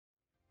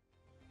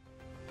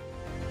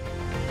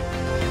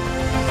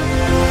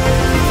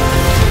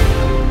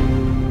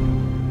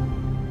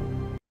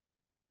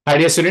Hi,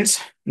 dear students.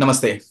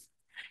 Namaste.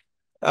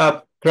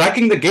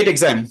 Cracking the GATE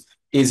exam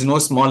is no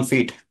small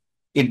feat.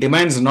 It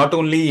demands not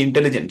only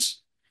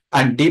intelligence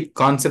and deep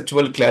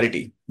conceptual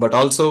clarity, but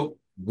also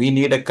we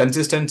need a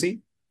consistency,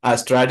 a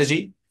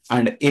strategy,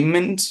 and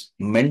immense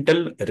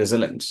mental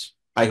resilience.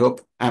 I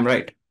hope I'm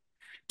right.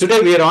 Today,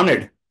 we are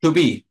honored to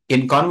be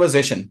in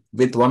conversation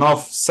with one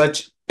of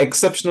such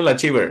exceptional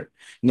achiever,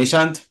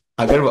 Nishant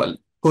Aggarwal,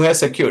 who has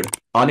secured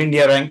All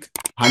India rank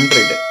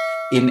 100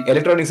 in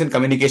Electronics and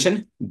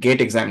Communication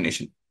GATE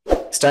examination,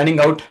 standing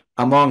out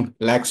among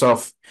lakhs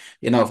of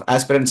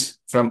aspirants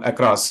from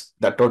across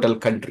the total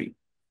country.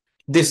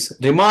 This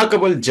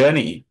remarkable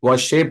journey was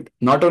shaped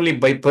not only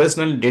by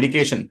personal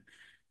dedication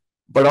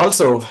but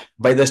also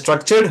by the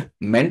structured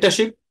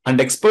mentorship and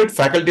expert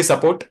faculty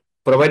support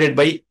provided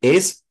by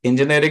ACE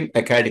Engineering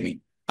Academy,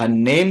 a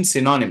name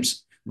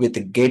synonyms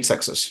with GATE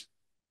success.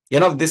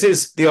 This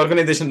is the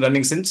organization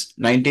running since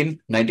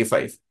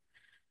 1995.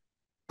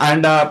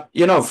 And,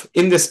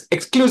 in this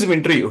exclusive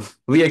interview,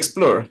 we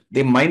explore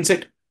the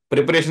mindset,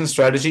 preparation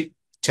strategy,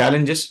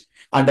 challenges,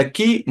 and the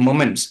key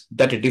moments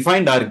that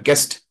defined our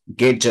guest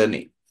GATE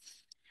journey.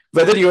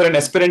 Whether you are an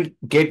aspirant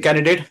GATE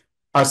candidate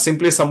or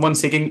simply someone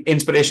seeking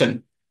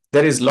inspiration,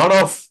 there is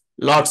lots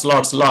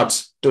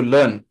to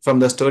learn from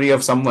the story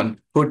of someone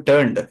who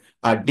turned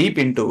deep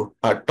into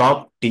a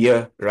top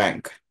tier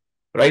rank.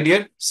 Right,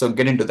 dear? So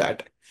get into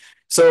that.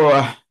 So,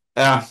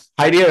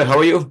 hi, dear. How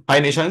are you? Hi,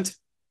 Nishant.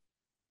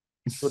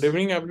 Good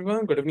evening,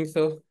 everyone. Good evening,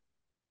 sir.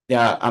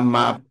 Yeah,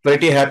 I'm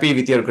pretty happy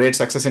with your great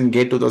success in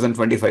GATE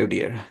 2025,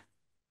 dear. Thank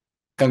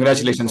you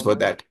Congratulations so for much.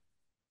 that.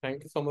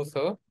 Thank you so much,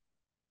 sir.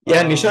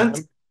 Yeah, Nishant.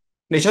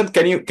 I'm Nishant,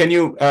 can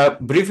you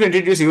briefly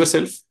introduce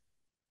yourself?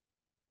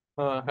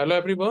 Hello,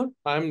 everyone.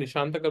 I'm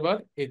Nishant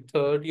Aggarwal, a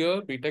third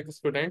year BTech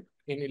student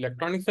in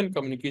Electronics and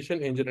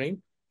Communication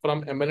Engineering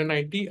from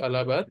MNNIT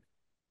Allahabad.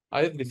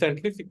 I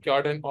recently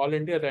secured an All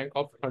India rank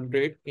of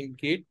 100 in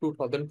GATE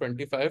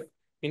 2025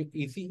 in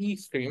ECE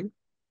stream,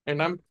 and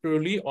I'm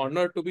truly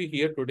honored to be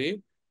here today,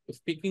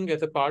 speaking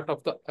as a part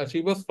of the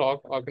Achievers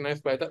Talk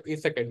organized by the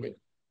ACE Academy.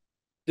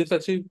 This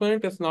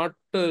achievement is not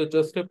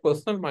just a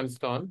personal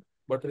milestone,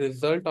 but a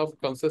result of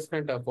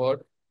consistent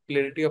effort,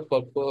 clarity of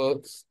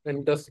purpose,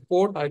 and the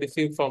support I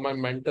receive from my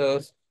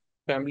mentors,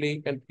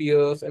 family, and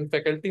peers, and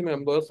faculty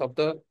members of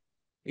the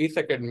ACE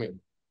Academy.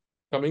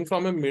 Coming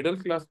from a middle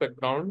class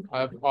background,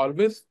 I've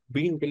always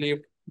been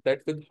believed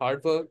that with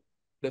hard work,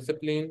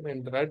 discipline,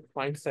 and the right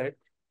mindset,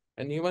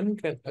 anyone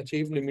can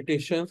achieve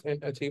limitations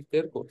and achieve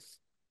their goals.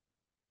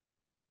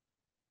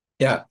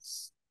 Yeah,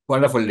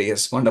 wonderful,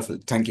 yes, wonderful.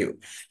 Thank you.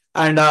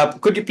 And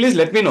could you please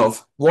let me know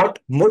what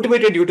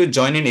motivated you to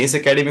join in ACE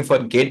Academy for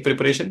GATE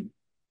preparation?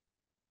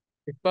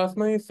 It was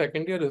my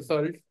second year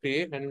result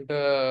day, and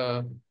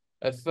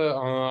as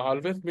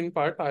always been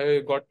part, I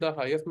got the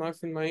highest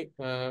marks in my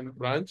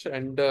branch,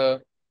 and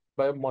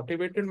by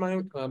motivated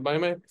by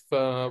my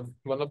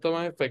one of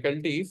my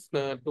faculties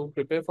to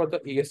prepare for the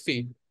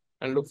ESC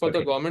and look for the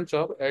Okay. government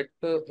job at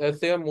as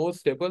they are more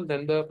stable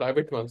than the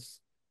private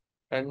ones.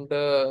 And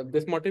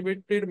this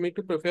motivated me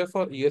to prepare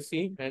for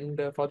ESC, and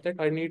for that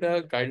I need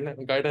a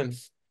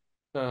guidance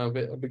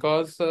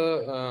because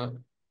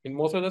in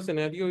most of the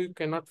scenario you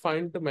cannot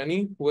find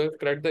many who have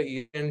cracked the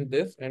EA in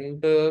this,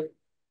 and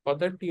for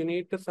that you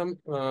need some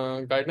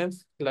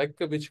guidance like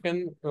which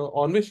can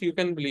on which you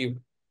can believe.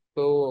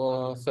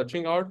 So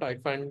searching out, I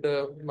find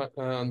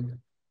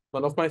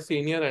one of my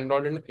senior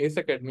enrolled in ACE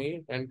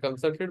Academy and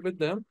consulted with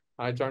them.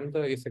 I joined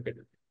the ACE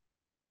Academy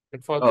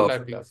for the Oh,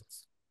 live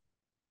classes.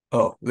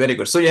 oh, very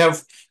good. So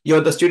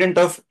you're the student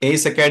of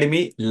ACE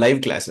Academy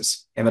live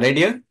classes. Am I right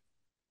here?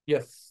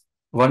 Yes.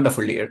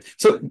 Wonderful, dear.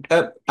 So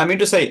I mean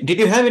to say, did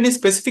you have any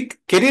specific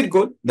career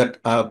goal that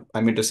I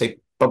mean to say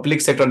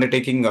public sector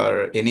undertaking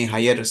or any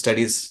higher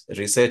studies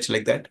research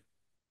like that?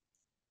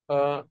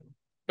 Uh,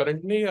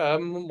 Currently,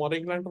 I'm more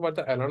inclined toward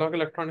the analog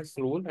electronics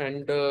rule,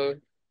 and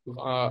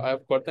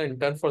I've got the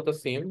intent for the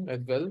same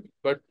as well.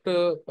 But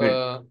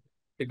Good.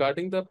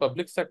 regarding the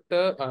public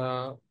sector,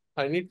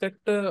 I need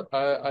that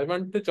I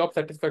want the job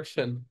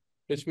satisfaction,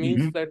 which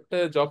means Mm-hmm.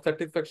 that job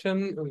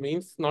satisfaction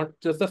means not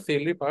just the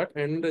salary part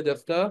and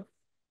just the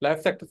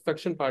life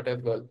satisfaction part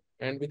as well,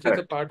 and which is a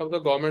Correct. part of the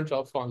government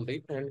jobs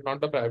only and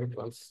not the private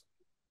ones.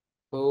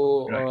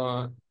 So,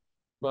 Right.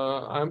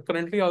 I'm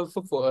currently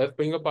also as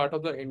being a part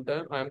of the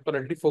intern. I'm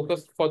currently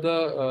focused for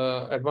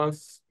the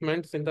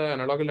advancements in the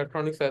analog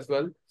electronics as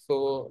well.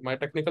 So my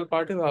technical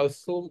part is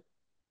also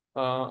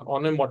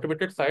on a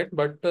motivated side,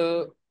 but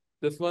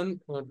this one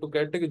to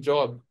get a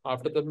job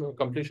after the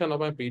completion of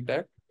my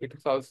BTech, it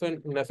is also a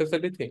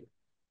necessary thing.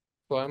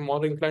 So I'm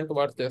more inclined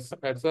towards this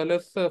as well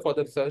as for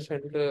the research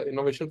and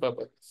innovation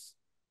purposes.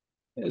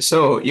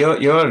 So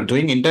you're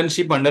doing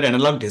internship under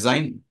analog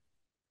design.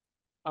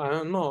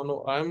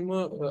 No, I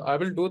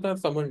will do the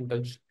summer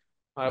internship.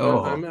 I'm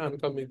Oh, an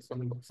incoming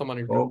summer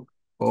intern. oh,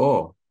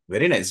 oh,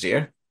 very nice,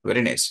 dear.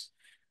 Very nice.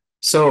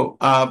 So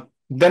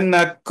then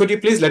could you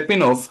please let me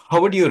know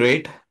how would you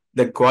rate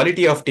the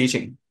quality of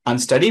teaching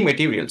and study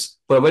materials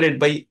provided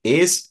by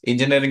ACE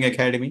Engineering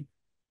Academy?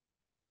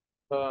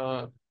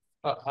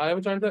 I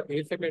have joined the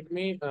ACE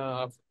Academy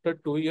after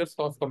 2 years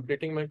of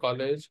completing my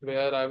college,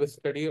 where I will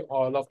study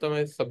all of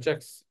my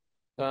subjects,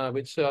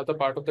 which are the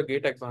part of the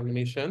GATE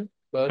examination.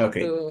 But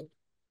Okay.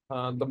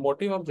 the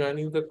motive of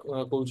joining the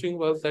coaching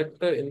was that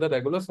in the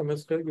regular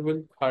semester, you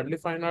will hardly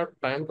find out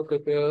time to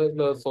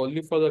prepare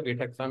solely for the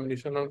GATE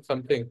examination or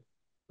something.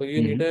 So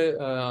you need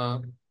Hmm.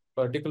 a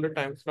particular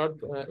time slot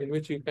in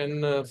which you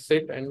can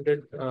sit and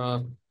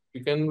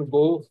you can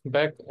go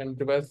back and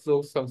revise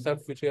those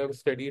concepts which you have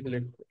studied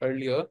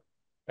earlier.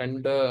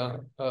 And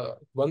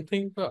one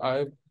thing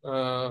I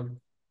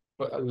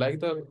like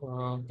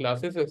the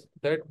classes is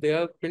that they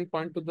are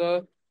pinpoint to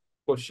the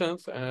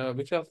questions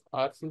which are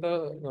asked in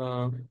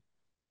the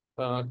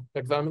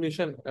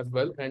examination as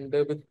well, and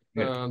with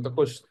Right. the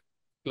question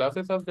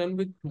classes are done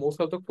with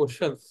most of the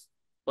question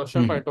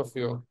Hmm. point of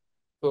view.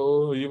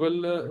 So you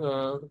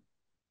will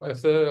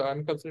as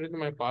I'm considering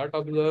my part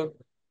of the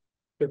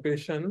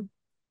preparation.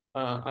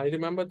 I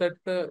remember that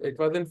it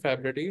was in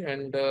February,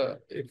 and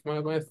it's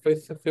my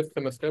fifth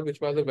semester,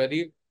 which was a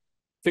very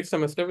sixth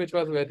semester, which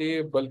was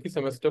very bulky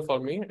semester for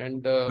me,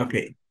 and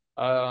Okay.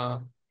 uh,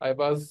 I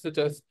was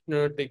just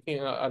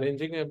taking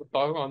arranging a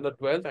talk on the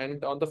 12th,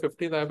 and on the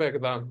 15th I have an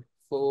exam.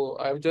 So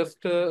I've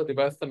just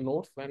revised the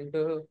notes, and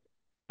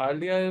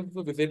hardly I have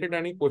visited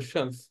any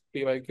questions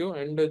PYQ,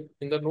 and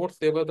in the notes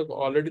there were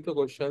already the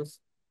questions.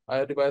 I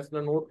revised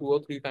the note 2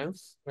 or 3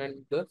 times, and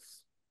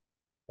thus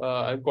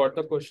I got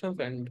the questions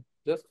and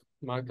just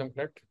marked them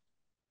correct.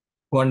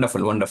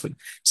 Wonderful, wonderful.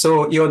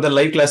 So you're the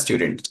live class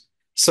student.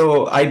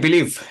 So I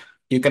believe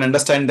you can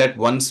understand that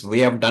once we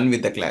have done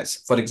with the class,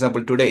 for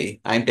example, today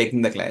I'm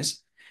taking the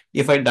class.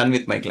 If I'm done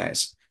with my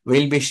class,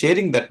 we'll be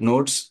sharing that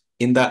notes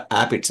in the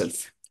app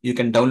itself. You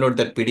can download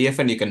that PDF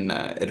and you can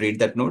read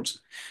that notes,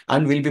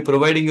 and we'll be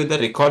providing you the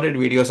recorded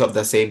videos of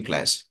the same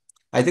class.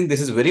 I think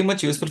this is very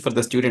much useful for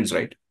the students,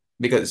 right?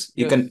 Because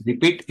Yes.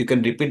 you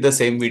can repeat the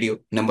same video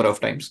number of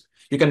times.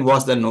 You can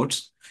watch the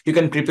notes, you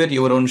can prepare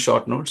your own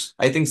short notes.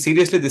 I think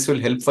seriously this will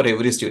help for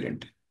every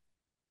student.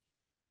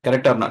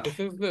 Correct or not? This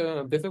is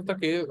the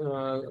case.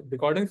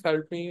 Recordings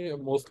help me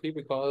mostly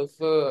because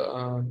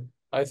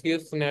I see a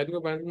scenario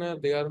when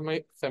there are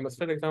my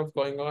semester exams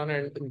going on,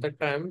 and in that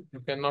time you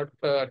cannot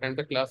attend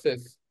the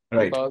classes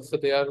Right. because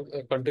they are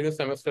continuous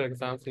semester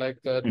exams.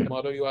 Like Mhm.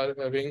 tomorrow you are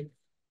having,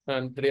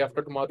 and the day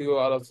after tomorrow you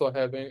are also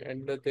having,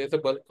 and there's a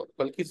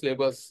bulky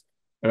syllabus,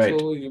 Right.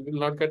 so you will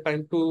not get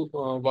time to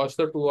watch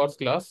the 2 hours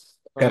class.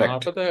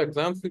 After Correct. the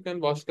exams, you can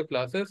watch the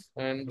classes,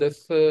 and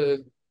this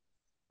is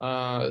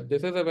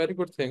a very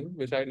good thing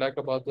which I like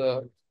about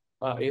the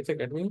ACE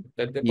Academy,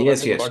 that they provide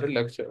Yes, the yes. recorded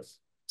lectures.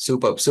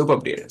 Superb,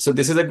 superb, dear. So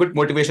this is a good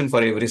motivation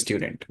for every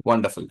student.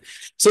 Wonderful.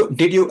 So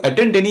did you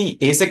attend any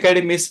ACE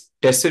Academy's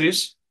test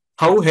series?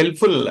 How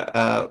helpful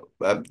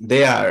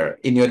they are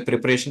in your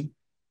preparation?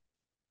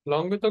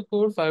 Along with the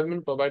course, I have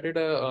been provided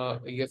a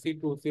ESE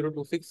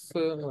 2026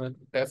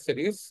 test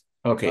series,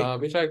 Okay.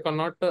 which I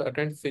cannot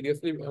attend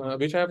seriously,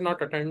 which I have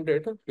not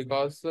attended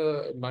because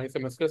my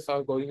semesters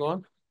are going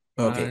on,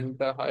 Okay. and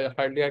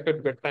hardly I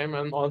could get time.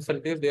 And on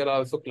Sundays there are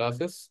also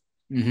classes.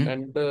 Hmm.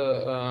 And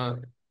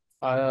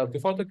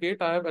before the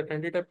gate, I have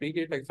attended a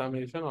pre-gate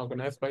examination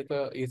organized by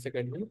the ACE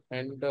Academy,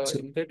 and So,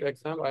 in that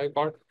exam I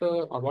got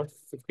about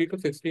 50 to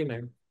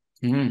 69,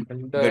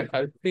 and good.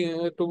 helped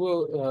me to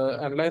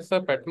analyze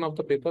the pattern of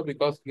the paper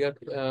because we are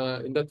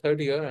in the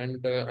third year,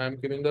 and I'm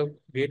giving the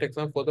gate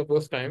exam for the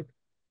first time.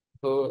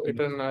 So Good.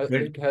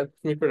 it helps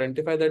me to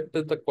identify that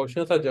the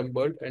questions are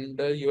jumbled, and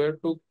you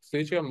have to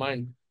switch your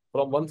mind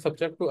from one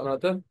subject to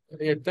another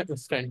at the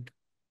instant.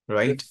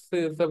 Right. This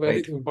is a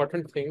very Right.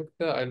 important thing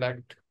I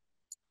liked,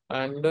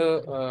 and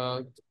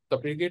the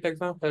pre-gate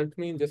exam helped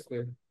me in this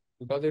way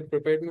because it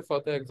prepared me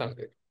for the exam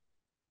date.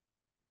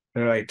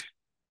 Right.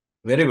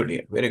 Very good,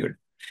 dear. Very good.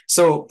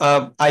 So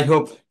I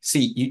hope,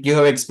 see, you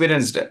have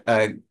experienced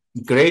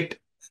great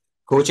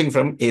coaching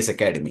from ACE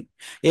Academy.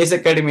 ACE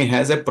Academy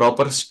has a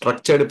proper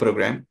structured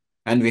program,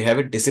 and we have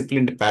a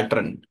disciplined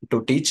pattern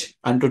to teach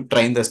and to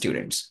train the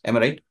students. Am I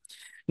right?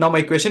 Now,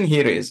 my question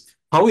here is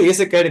how ACE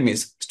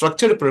Academy's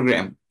structured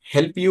program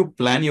help you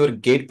plan your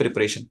gate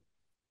preparation?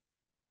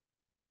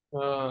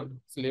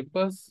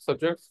 Syllabus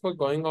subjects were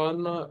going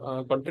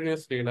on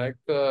continuously. Like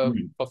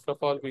Mhm. first of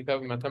all, we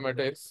have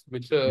mathematics,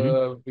 which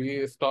Mhm.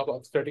 we stop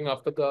studying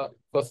after the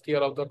first year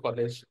of the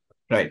college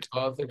Right,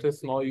 because it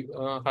is now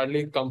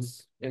hardly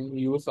comes in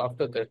use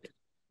after that.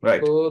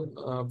 right.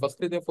 So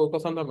firstly, they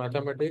focus on the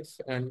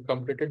mathematics and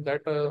completed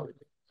that.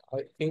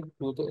 I think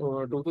 2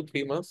 to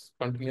 3 months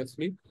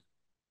continuously.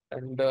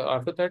 And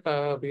after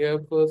that, we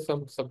have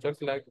some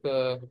subjects like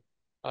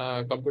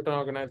computer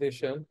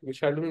organization, which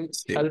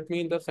See. helped me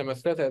in the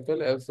semesters as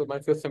well as my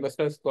first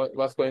semester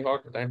was going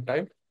out at that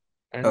time,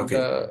 and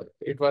Okay.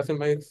 it was in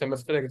my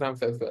semester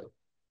exams as well.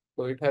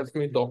 So it helps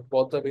me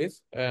both the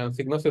ways.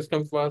 Signal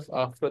systems was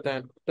after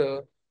that.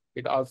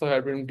 It also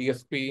had been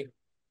DSP,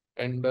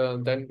 and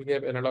then we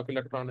have analog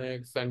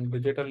electronics and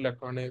digital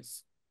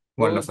electronics.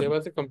 So there Wonderful.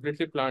 was a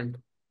completely planned.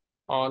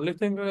 Only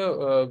thing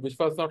which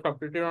was not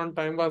completed on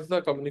time was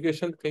the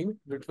communication thing,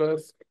 which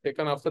was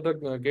taken after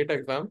the gate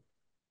exam.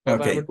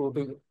 because I am a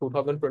Okay.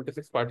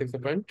 2026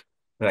 participant.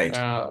 Right.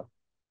 Uh,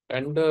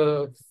 and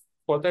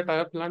for that, I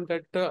have planned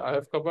that I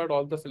have covered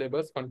all the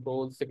syllabus,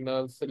 control,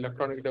 signals,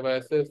 electronic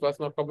devices was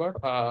not covered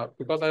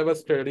because I was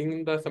studying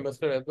in the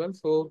semester as well.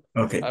 So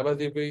Okay. I was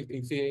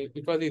easy.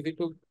 It was easy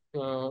to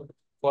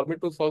for me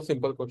to solve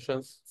simple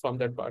questions from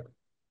that part.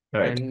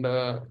 Right. And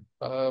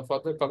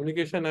for the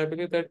communication, I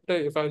believe that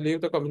if I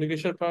leave the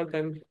communication part,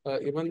 then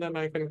even then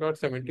I can got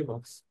 70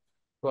 marks.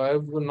 So I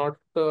will not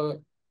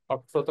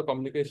opt for the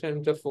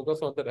communication, just focus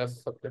on the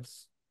rest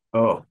subjects.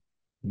 Oh,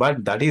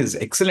 but that is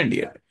excellent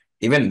here.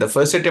 Even the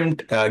first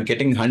attempt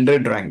getting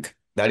 100 rank,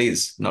 that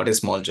is not a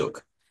small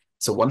joke.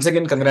 So once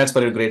again, congrats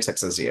for your great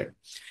success here.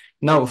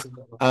 Now, Thank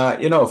you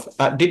very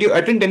much. did you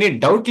attend any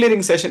doubt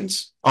clearing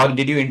sessions or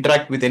did you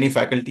interact with any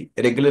faculty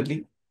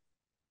regularly?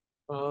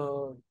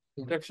 Uh,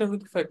 Interaction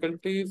with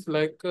faculties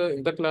like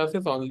in the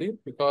classes only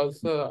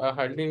because I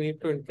hardly need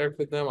to interact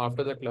with them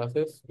after the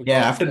classes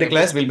Yeah, because after the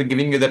class, we'll be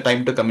giving you the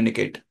time to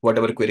communicate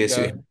whatever queries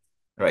you yeah, have.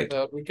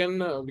 Right. we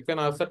can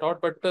ask that out,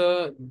 but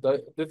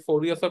the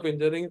 4 years of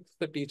engineering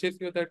teaches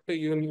you that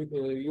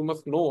you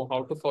must know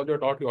how to solve your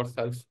dot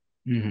yourself.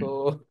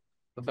 So Mhm.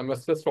 the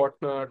semester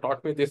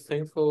taught me this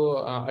thing,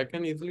 so I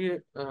can easily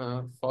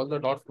solve the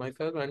dots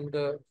myself. And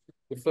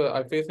if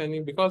I face any,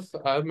 because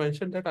I have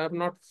mentioned that I have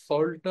not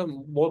solved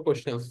more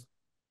questions.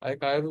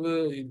 Like I have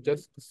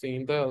just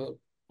seen the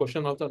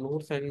question of the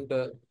notes, and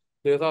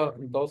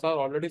those are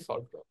already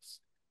solved dots.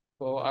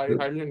 So I Good.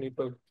 hardly need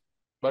to.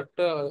 But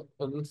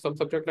on some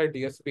subject like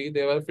DSP,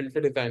 they were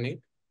filter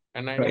designing,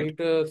 and I Right.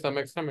 need some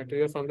extra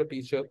material from the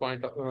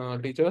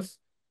teachers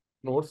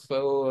notes.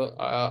 So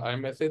I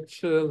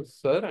message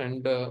sir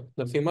and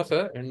Nasima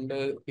sir, and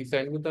he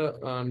sent me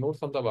the notes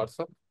on the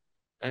WhatsApp,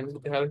 and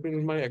it helped me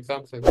in my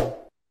exams as well.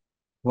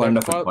 That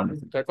Wonderful. was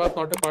Wonderful. that was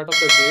not a part of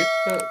the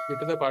gate.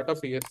 It is a part of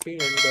ESC,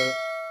 and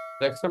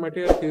the extra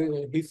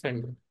material he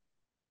sent me. It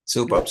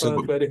Superb. was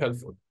Superb. very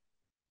helpful.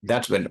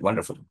 That's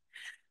wonderful.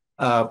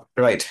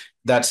 Right.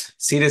 That's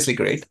seriously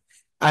great.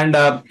 And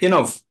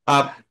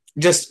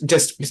just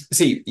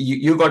see,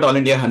 you got All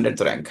India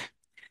 100th rank.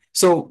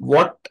 So,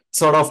 what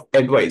sort of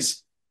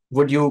advice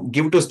would you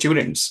give to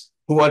students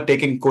who are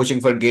taking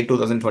coaching for GATE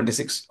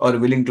 2026 or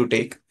willing to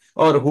take,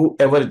 or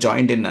whoever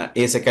joined in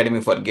ACE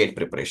Academy for GATE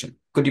preparation?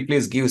 Could you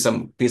please give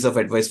some piece of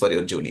advice for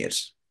your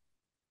juniors?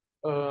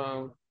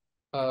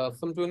 Uh,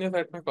 some juniors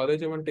at my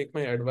college even take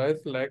my advice.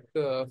 Like,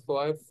 so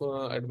I've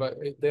advise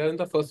they are in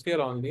the first year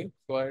only.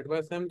 So I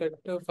advise them that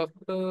first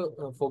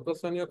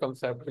focus on your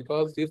concept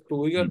because this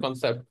 2 year Hmm.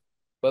 concept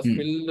first Hmm.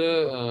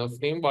 will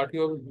frame what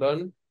you have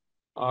done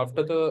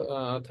after the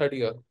third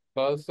year.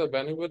 Because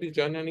whenever you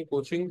join any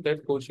coaching,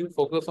 that coaching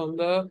focus on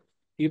the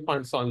key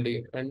points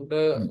only. And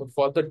Hmm.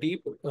 for the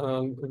deep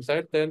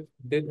insight, then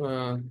they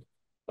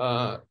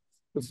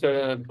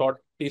taught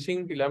teaching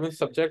 11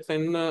 subjects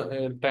in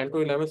 10 to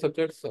 11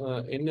 subjects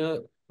in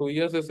 2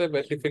 years is a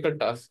very difficult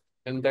task,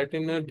 and that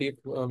in a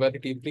very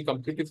deeply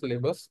completed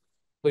syllabus.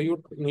 So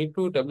you need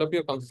to develop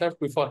your concept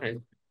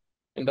beforehand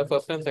in the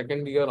first and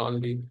second year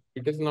only.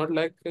 It is not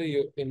like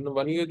you in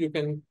 1 year you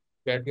can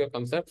get your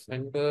concepts.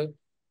 And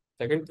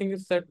second thing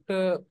is that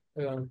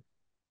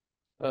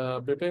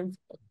Britain,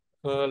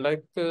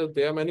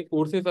 there are many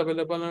courses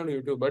available on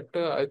YouTube, but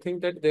I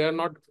think that they are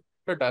not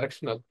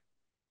directional.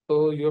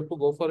 So you have to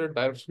go for a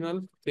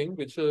directional thing,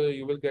 which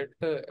you will get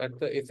at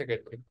the ACE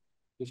Academy,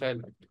 which I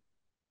like.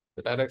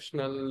 The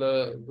directional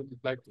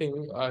like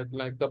thing, I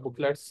like the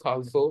booklets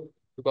also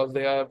because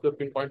they have the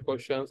pinpoint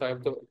questions. I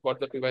have got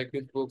the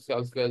PYQ books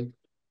as well.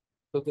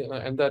 So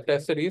and the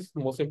test series,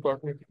 most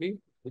importantly,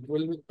 it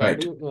will guide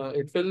Right. you.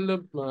 It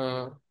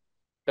will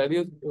tell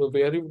you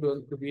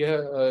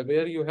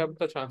where you have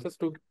the chances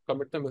to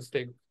commit the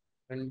mistake,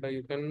 and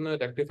you can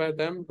rectify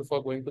them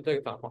before going to the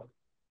exam hall.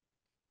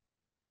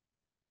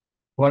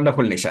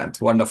 Wonderful,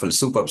 Nishant. Wonderful.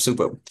 Superb.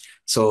 Superb.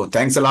 So,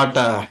 thanks a lot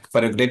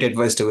for your great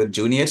advice to our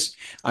juniors.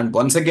 And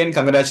once again,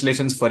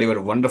 congratulations for your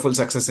wonderful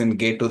success in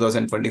GATE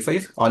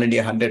 2025, All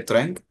India 100th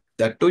rank.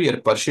 That too, you're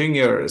pursuing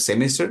your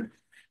semester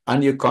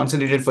and you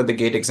concentrated for the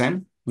GATE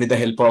exam with the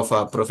help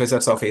of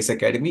professors of ACE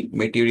Academy,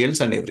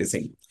 materials, and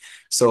everything.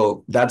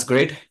 So, that's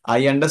great.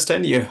 I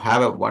understand you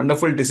have a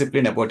wonderful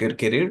discipline about your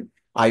career.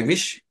 I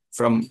wish,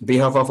 from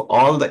behalf of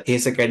all the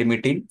ACE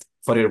Academy team,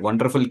 for your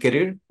wonderful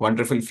career,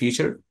 wonderful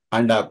future,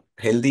 and a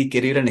healthy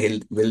career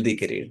and wealthy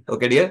career.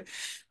 Okay, dear.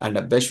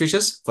 And best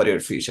wishes for your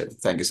future.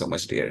 Thank you so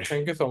much, dear.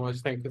 Thank you so much.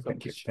 Thank you so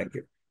Thank you. much. Thank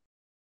you.